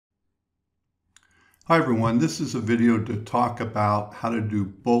Hi everyone, this is a video to talk about how to do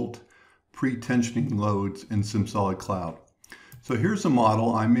bolt pre-tensioning loads in SIMSOLID Cloud. So here's a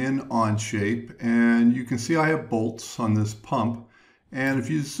model. I'm in Onshape and you can see I have bolts on this pump, and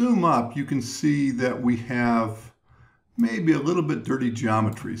if you zoom up you can see that we have maybe a little bit dirty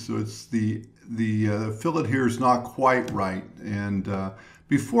geometry. So it's the fillet here is not quite right, and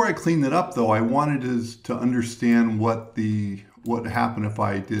before I clean it up though, I wanted to understand what happened if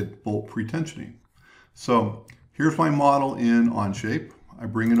I did bolt pre-tensioning. So here's my model in Onshape. I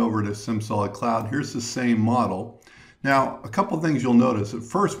bring it over to SIMSOLID Cloud. Here's the same model. Now, a couple of things you'll notice. At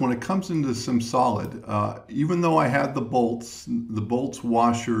first, when it comes into SIMSOLID, even though I had the bolts,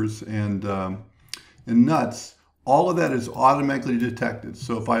 washers, and nuts, all of that is automatically detected.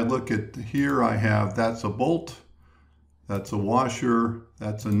 So if I look at here, I have that's a bolt, that's a washer,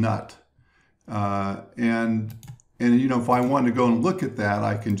 that's a nut. And you know, if I want to go and look at that,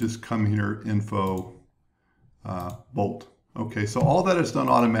 I can just come here, info, bolt. Okay, so all that is done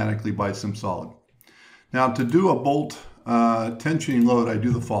automatically by SIMSOLID. Now to do a bolt tensioning load, I do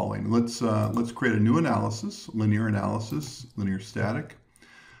the following. Let's create a new analysis, linear static.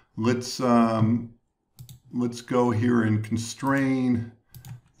 Let's go here and constrain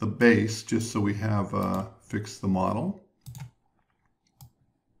the base just so we have fixed the model.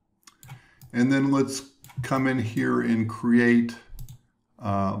 And then let's come in here and create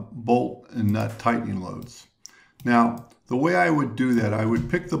bolt and nut tightening loads. Now, the way I would do that, I would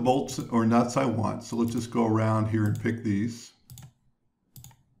pick the bolts or nuts I want. So let's just go around here and pick these.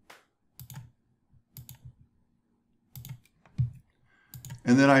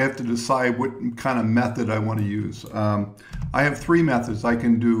 And then I have to decide what kind of method I want to use. I have three methods. I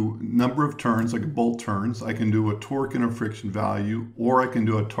can do number of turns, like bolt turns. I can do a torque and a friction value, or I can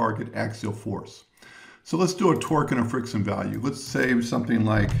do a target axial force. So let's do a torque and a friction value. Let's say something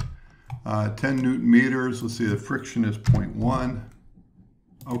like 10 Newton meters. Let's see, the friction is 0.1.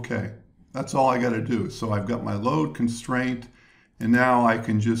 Okay, that's all I got to do. So I've got my load constraint, and now I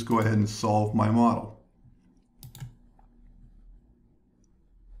can just go ahead and solve my model.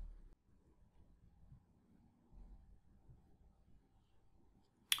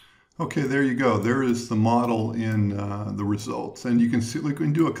 Okay, there you go. There is the model in the results. And you can see, we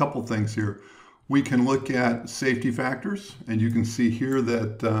can do a couple things here. We can look at safety factors, and you can see here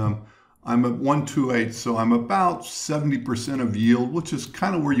that I'm at 128, so I'm about 70% of yield, which is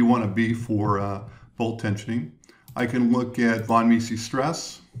kind of where you want to be for bolt tensioning. I can look at von Mises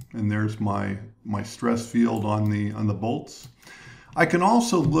stress, and there's my stress field on the bolts. I can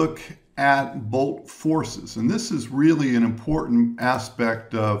also look at bolt forces, and this is really an important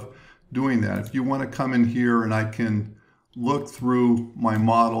aspect of doing that. If you want to come in here and I can look through my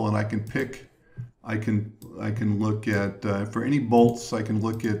model and I can pick, I can look at, for any bolts, I can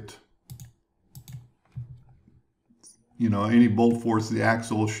look at, you know, any bolt force, the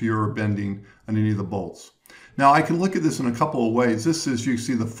axial, shear, or bending on any of the bolts. Now I can look at this in a couple of ways. This is, you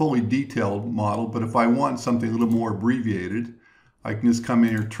see, the fully detailed model, but if I want something a little more abbreviated, I can just come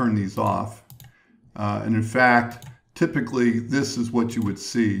in here and turn these off. And in fact, typically this is what you would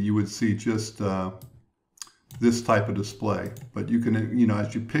see. You would see just this type of display. But you can, you know,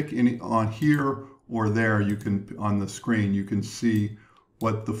 as you pick any on here or there, you can, on the screen, you can see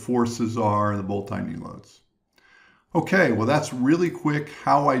what the forces are and the bolt tightening loads. Okay, well that's really quick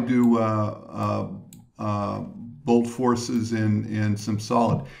how I do bolt forces in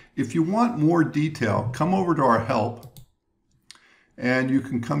SIMSOLID. If you want more detail, come over to our help. And you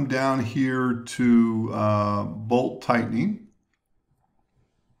can come down here to bolt tightening,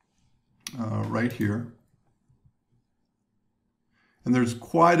 right here. And there's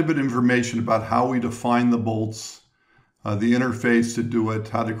quite a bit of information about how we define the bolts, the interface to do it,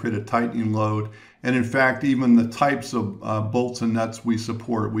 how to create a tightening load. And in fact, even the types of bolts and nuts we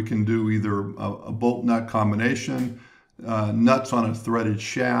support. We can do either a bolt nut combination, nuts on a threaded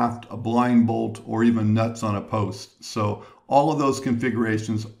shaft, a blind bolt, or even nuts on a post. So all of those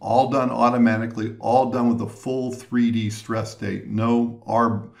configurations, all done automatically, all done with a full 3D stress state. No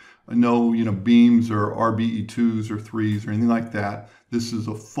beams or RBE2s or 3s or anything like that. This is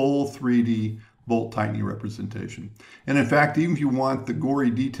a full 3D bolt tightening representation. And in fact, even if you want the gory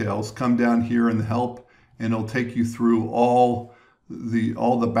details, come down here in the help and it'll take you through all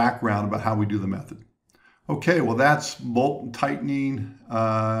the background about how we do the method. Okay, well that's bolt tightening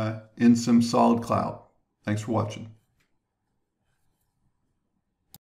in SIMSOLID Cloud. Thanks for watching.